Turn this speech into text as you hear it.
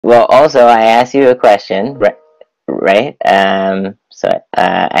well, also, I asked you a question, right? I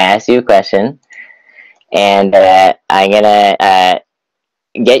asked you a question, and I'm gonna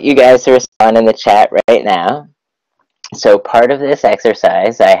get you guys to respond in the chat right now. So part of this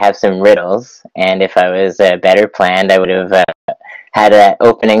exercise, I have some riddles, and if I was better planned, I would have had an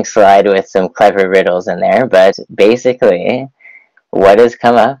opening slide with some clever riddles in there. But basically, what has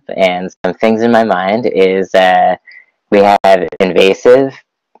come up and some things in my mind is we have invasive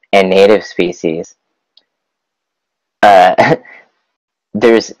and native species.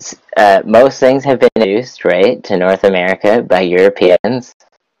 There's most things have been introduced, right, to North America by Europeans.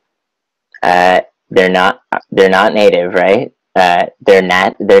 Uh, they're not native, right? They're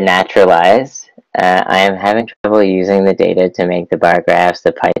naturalized. I am having trouble using the data to make the bar graphs,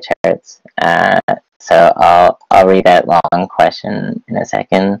 the pie charts. So I'll read that long question in a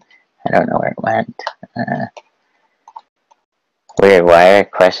second. I don't know where it went. Weird. Why are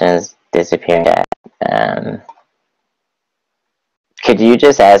questions disappearing? Could you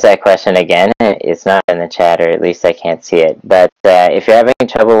just ask that question again? It's not in the chat, or at least I can't see it. But if you're having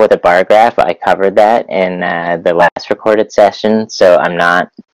trouble with a bar graph, I covered that in the last recorded session, so I'm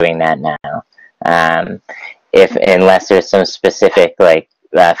not doing that now. Unless there's some specific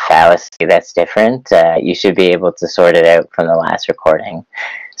fallacy that's different, you should be able to sort it out from the last recording.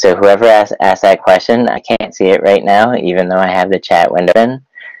 So whoever asked that question, I can't see it right now, even though I have the chat window in.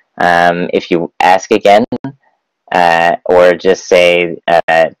 If you ask again, or just say,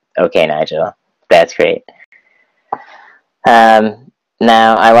 okay, Nigel, that's great. Now,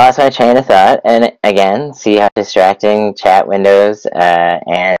 I lost my train of thought, and again, see how distracting chat windows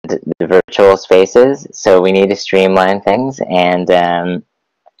and the virtual spaces, so we need to streamline things, and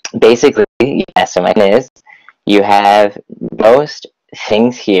basically, yes, so my question is, you have most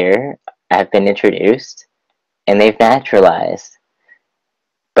things here have been introduced, and they've naturalized.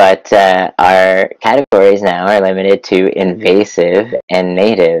 But our categories now are limited to invasive and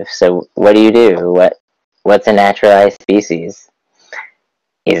native. So what do? What's a naturalized species?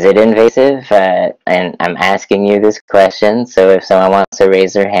 Is it invasive? And I'm asking you this question, so if someone wants to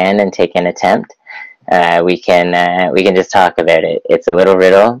raise their hand and take an attempt, we can just talk about it. It's a little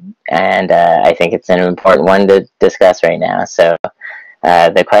riddle, and I think it's an important one to discuss right now. So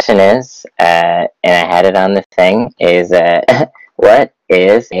the question is, and I had it on the thing, is what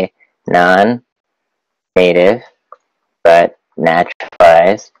is a non-native but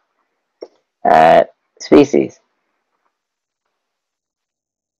naturalized species?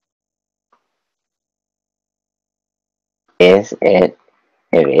 Is it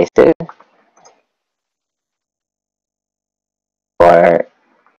invasive or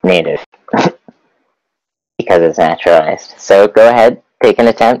native? Because it's naturalized. So go ahead, take an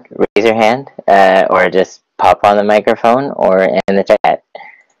attempt, raise your hand, or just pop on the microphone or in the chat.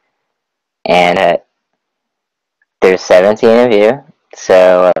 And there's 17 of you,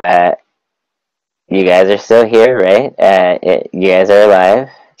 so you guys are still here, right? You guys are alive.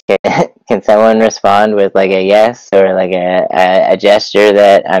 Can someone respond with like a yes or like a gesture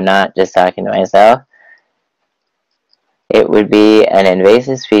that I'm not just talking to myself? It would be an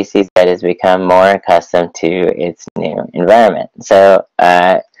invasive species that has become more accustomed to its new environment. So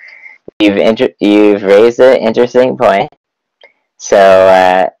you've raised an interesting point.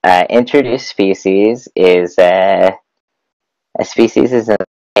 So introduced species is a species is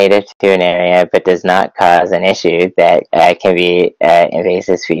native to an area but does not cause an issue that can be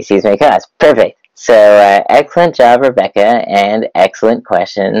invasive species may cause. Perfect. So excellent job, Rebecca, and excellent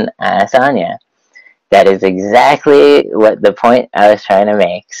question, Sonia. That is exactly what the point I was trying to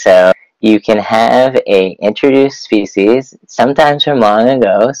make. So you can have a introduced species, sometimes from long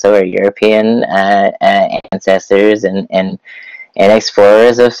ago, so our European ancestors and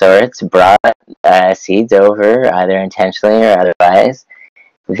explorers of sorts brought seeds over, either intentionally or otherwise.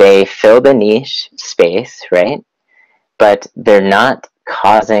 They fill the niche space, right? But they're not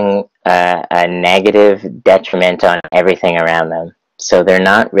causing a negative detriment on everything around them. So they're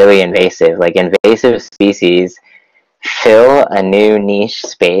not really invasive. Like invasive species fill a new niche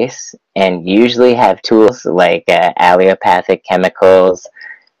space and usually have tools like allelopathic chemicals,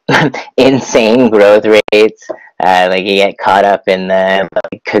 insane growth rates. Like you get caught up in the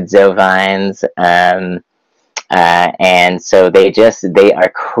kudzu vines. And so they are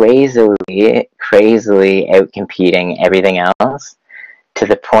crazily out competing everything else to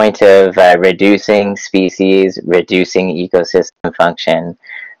the point of reducing species, reducing ecosystem function.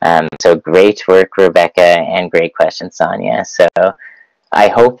 So great work, Rebecca, and great question, Sonia. So I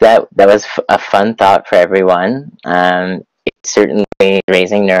hope that was a fun thought for everyone. certainly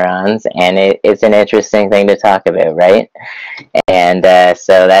raising neurons, and it's an interesting thing to talk about, right? And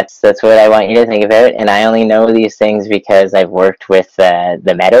so that's what I want you to think about. And I only know these things because I've worked with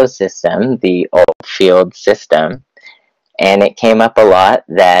the meadow system, the old field system, and it came up a lot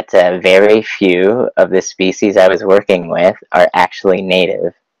that very few of the species I was working with are actually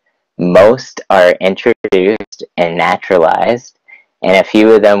native. Most are introduced and naturalized, and a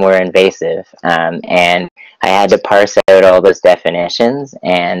few of them were invasive. And I had to parse out all those definitions.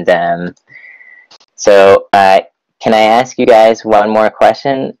 And so can I ask you guys one more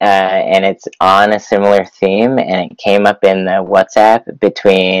question? And it's on a similar theme, and it came up in the WhatsApp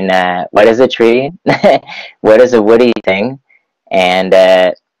between what is a tree, what is a woody thing, and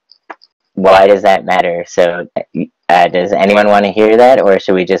why does that matter? So does anyone want to hear that, or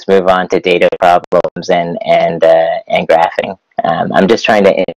should we just move on to data problems and graphing? I'm just trying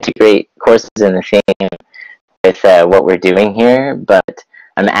to integrate courses in the theme with what we're doing here, but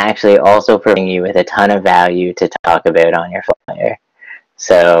I'm actually also providing you with a ton of value to talk about on your flyer.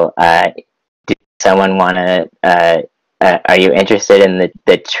 So does someone want to, are you interested in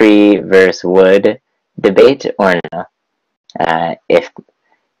the tree versus wood debate or no? If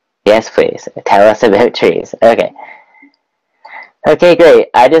yes, please, tell us about trees. Okay. Okay, great.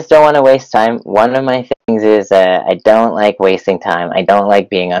 I just don't want to waste time. One of my things is I don't like wasting time. I don't like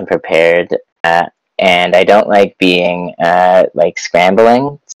being unprepared. And I don't like being like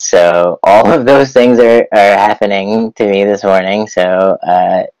scrambling. So all of those things are happening to me this morning. So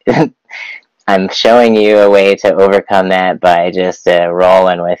I'm showing you a way to overcome that by just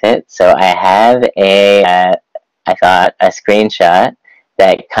rolling with it. So I have I thought a screenshot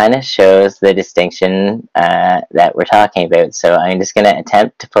that kind of shows the distinction that we're talking about. So I'm just going to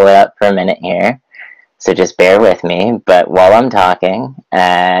attempt to pull it up for a minute here. So just bear with me. But while I'm talking,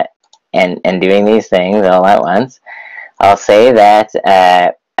 and doing these things all at once, I'll say that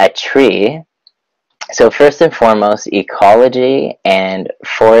a tree, so first and foremost, ecology and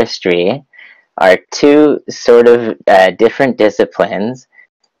forestry are two sort of different disciplines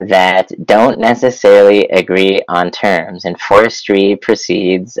that don't necessarily agree on terms, and forestry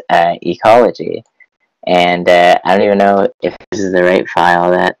precedes ecology. And I don't even know if this is the right file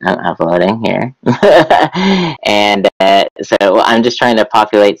that I'm uploading here. And so I'm just trying to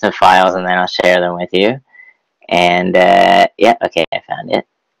populate some files and then I'll share them with you. And yeah, okay, I found it.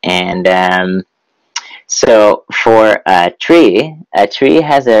 And so for a tree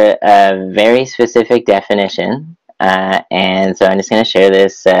has a very specific definition. And so I'm just going to share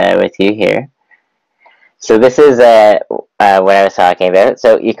this with you here. So this is what I was talking about.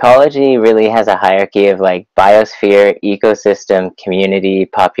 So ecology really has a hierarchy of like biosphere, ecosystem, community,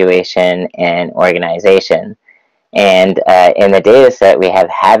 population, and organization. And in the data set, we have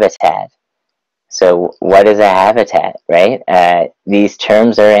habitat. So what is a habitat, right? These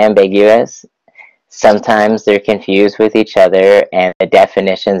terms are ambiguous. Sometimes they're confused with each other, and the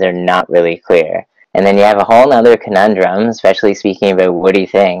definitions are not really clear. And then you have a whole other conundrum, especially speaking about woody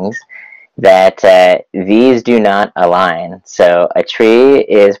things, that these do not align. So a tree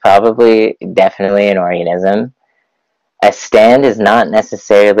is probably definitely an organism. A stand is not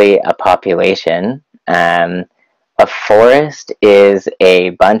necessarily a population. A forest is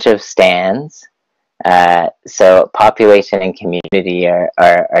a bunch of stands. So population and community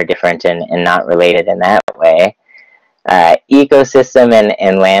are different and not related in that way. Ecosystem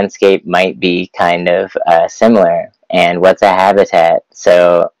and landscape might be kind of similar. And what's a habitat?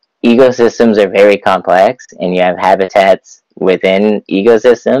 So ecosystems are very complex, and you have habitats within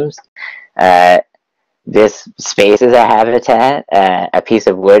ecosystems. This space is a habitat. A piece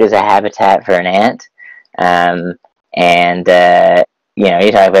of wood is a habitat for an ant. And you know,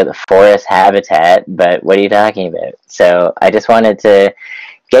 you talk about the forest habitat, but what are you talking about? So I just wanted to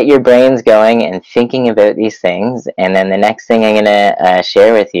get your brains going and thinking about these things. And then the next thing I'm going to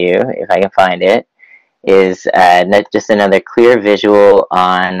share with you, if I can find it, is just another clear visual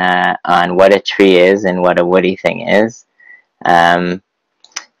on what a tree is and what a woody thing is.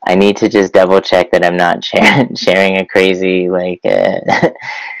 I need to just double check that I'm not sharing a crazy like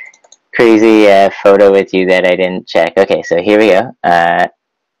crazy photo with you that I didn't check. Okay, so here we go.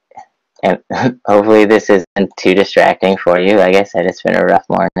 And hopefully this isn't too distracting for you. Like I said, it's been a rough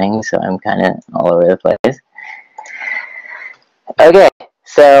morning, so I'm kind of all over the place. Okay,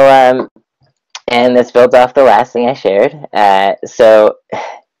 so and this builds off the last thing I shared.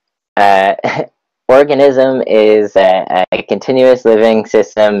 Organism is a continuous living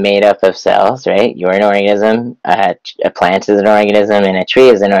system made up of cells, right? You're an organism, a plant is an organism, and a tree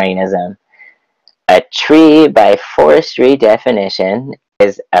is an organism. A tree, by forestry definition,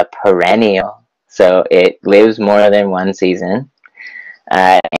 is a perennial. so it lives more than one season.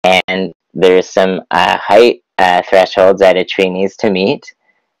 And there's some height thresholds that a tree needs to meet.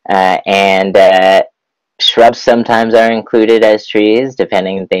 And shrubs sometimes are included as trees,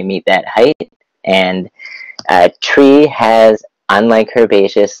 depending if they meet that height. And tree has, unlike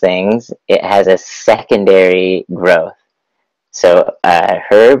herbaceous things, it has a secondary growth. So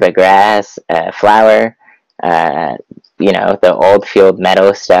herb, a grass, a flower, the old field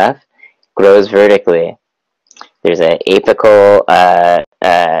meadow stuff grows vertically. There's an apical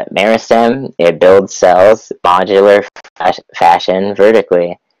meristem. It builds cells modular fashion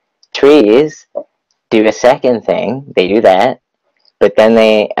vertically. Trees do a second thing. They do that, but then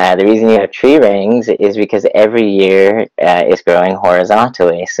the reason you have tree rings is because every year is growing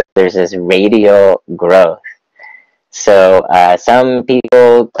horizontally. So there's this radial growth. So some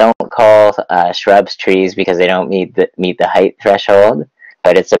people don't call shrubs trees because they don't meet the height threshold,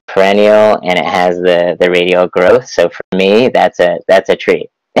 but it's a perennial and it has the radial growth. So for me, that's a tree.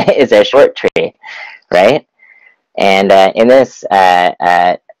 It's a short tree, right? And in this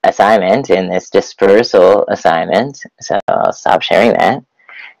assignment, in this dispersal assignment, so I'll stop sharing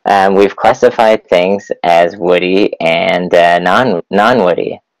that. We've classified things as woody and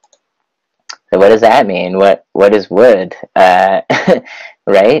non-woody. So what does that mean? What is wood?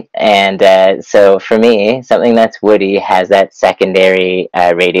 Right? And so for me, something that's woody has that secondary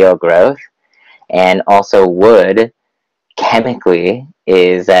radial growth, and also wood chemically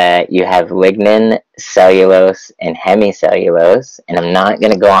is you have lignin, cellulose, and hemicellulose. And I'm not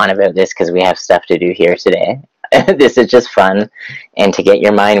going to go on about this because we have stuff to do here today. This is just fun and to get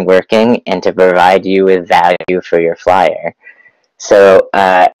your mind working and to provide you with value for your flyer. So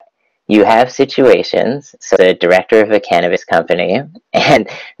you have situations, so the director of a cannabis company, and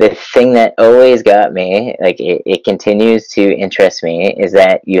the thing that always got me, like it continues to interest me, is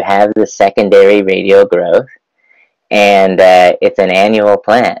that you have the secondary radial growth, and it's an annual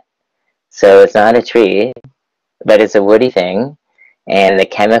plant. So it's not a tree, but it's a woody thing, and the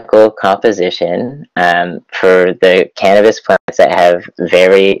chemical composition for the cannabis plants that have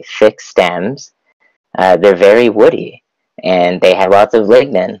very thick stems, they're very woody, and they have lots of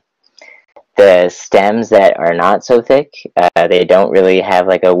lignin. The stems that are not so thick, they don't really have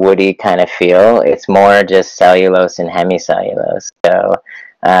like a woody kind of feel. It's more just cellulose and hemicellulose. So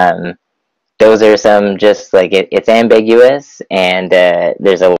those are some, just like it's ambiguous, and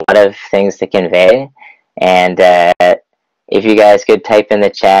there's a lot of things to convey. And if you guys could type in the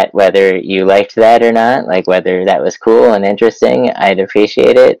chat whether you liked that or not, like whether that was cool and interesting, I'd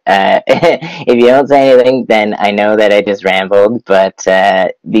appreciate it. If you don't say anything, then I know that I just rambled, but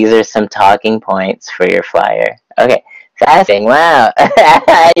these are some talking points for your flyer. Okay, fasting, wow.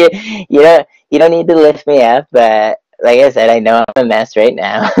 You don't need to lift me up, but like I said, I know I'm a mess right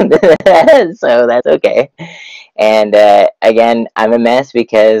now, so that's okay. And again, I'm a mess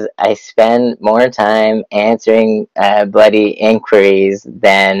because I spend more time answering bloody inquiries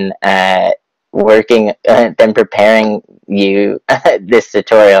than than preparing you this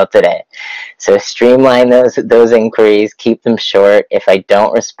tutorial today. So streamline those inquiries, keep them short. If I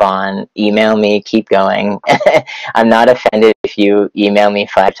don't respond, email me, keep going. I'm not offended if you email me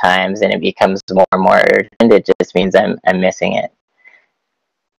 5 times and it becomes more and more urgent. It just means I'm missing it.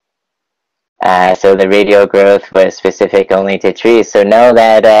 So the radial growth was specific only to trees. So know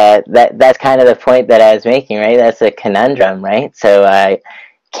that that's kind of the point that I was making, right? That's a conundrum, right? So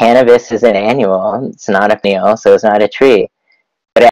cannabis is an annual. It's not a perennial, so it's not a tree.